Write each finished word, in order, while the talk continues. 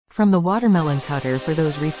From the watermelon cutter for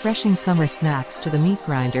those refreshing summer snacks to the meat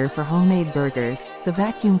grinder for homemade burgers, the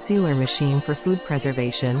vacuum sealer machine for food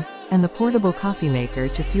preservation, and the portable coffee maker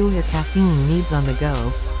to fuel your caffeine needs on the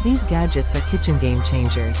go, these gadgets are kitchen game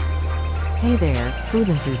changers. Hey there, food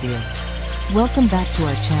enthusiasts. Welcome back to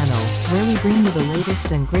our channel, where we bring you the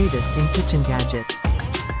latest and greatest in kitchen gadgets.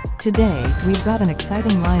 Today, we've got an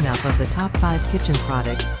exciting lineup of the top 5 kitchen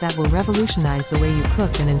products that will revolutionize the way you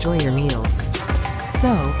cook and enjoy your meals.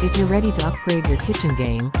 So, if you're ready to upgrade your kitchen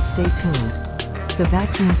game, stay tuned. The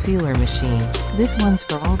vacuum sealer machine. This one's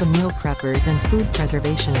for all the meal preppers and food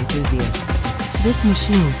preservation enthusiasts. This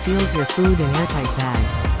machine seals your food in airtight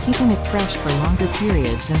bags, keeping it fresh for longer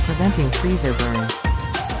periods and preventing freezer burn.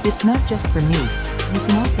 It's not just for meats, you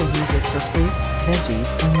can also use it for fruits,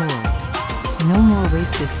 veggies, and more. No more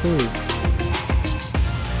wasted food.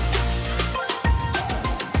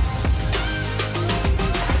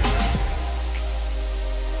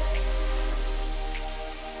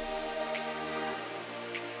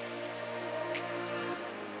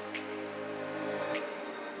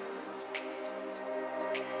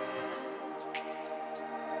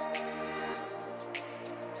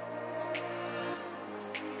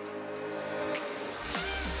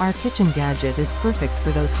 Our kitchen gadget is perfect for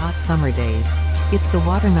those hot summer days. It's the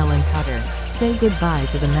watermelon cutter. Say goodbye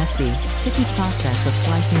to the messy, sticky process of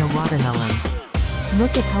slicing a watermelon.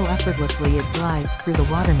 Look at how effortlessly it glides through the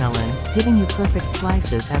watermelon, giving you perfect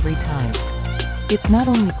slices every time. It's not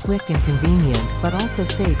only quick and convenient but also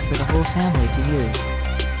safe for the whole family to use.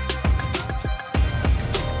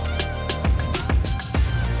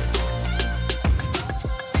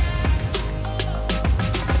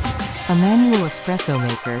 A manual espresso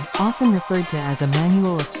maker, often referred to as a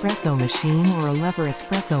manual espresso machine or a lever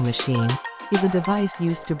espresso machine, is a device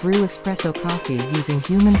used to brew espresso coffee using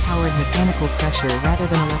human-powered mechanical pressure rather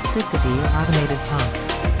than electricity or automated pumps.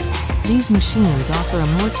 These machines offer a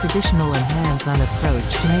more traditional and hands-on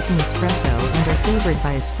approach to making espresso and are favored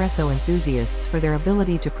by espresso enthusiasts for their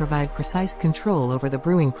ability to provide precise control over the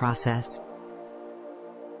brewing process.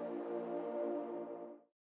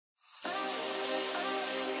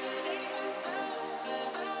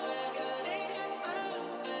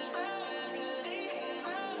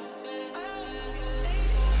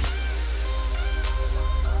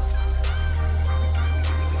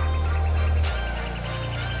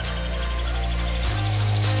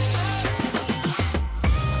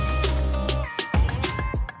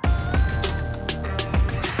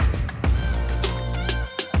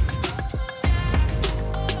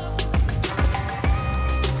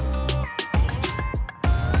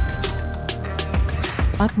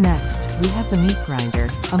 Up next, we have the meat grinder,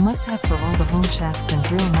 a must-have for all the home chefs and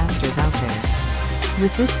grill masters out there.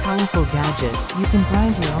 With this powerful gadget, you can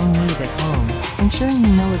grind your own meat at home, ensuring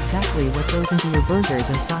you know exactly what goes into your burgers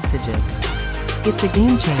and sausages. It's a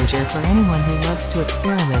game changer for anyone who loves to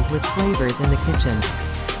experiment with flavors in the kitchen.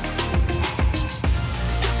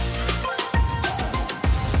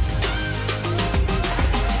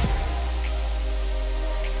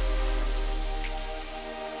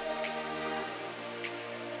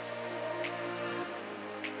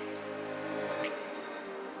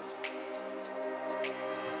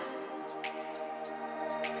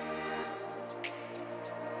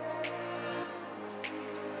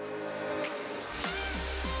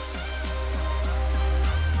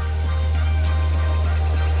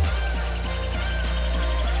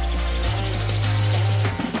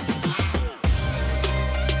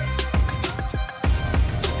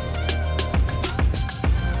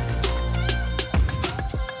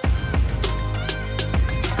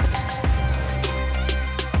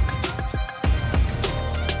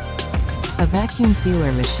 A vacuum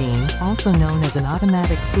sealer machine, also known as an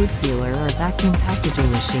automatic food sealer or vacuum packaging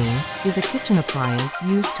machine, is a kitchen appliance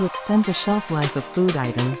used to extend the shelf life of food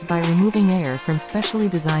items by removing air from specially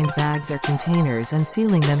designed bags or containers and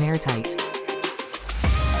sealing them airtight.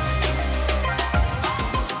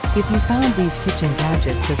 If you found these kitchen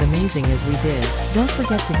gadgets as amazing as we did, don't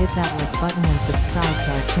forget to hit that like button and subscribe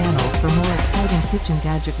to our channel for more exciting kitchen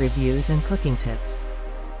gadget reviews and cooking tips.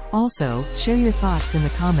 Also, share your thoughts in the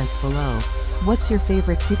comments below. What's your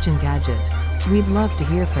favorite kitchen gadget? We'd love to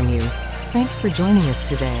hear from you. Thanks for joining us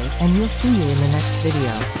today, and we'll see you in the next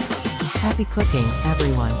video. Happy cooking,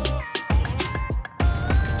 everyone.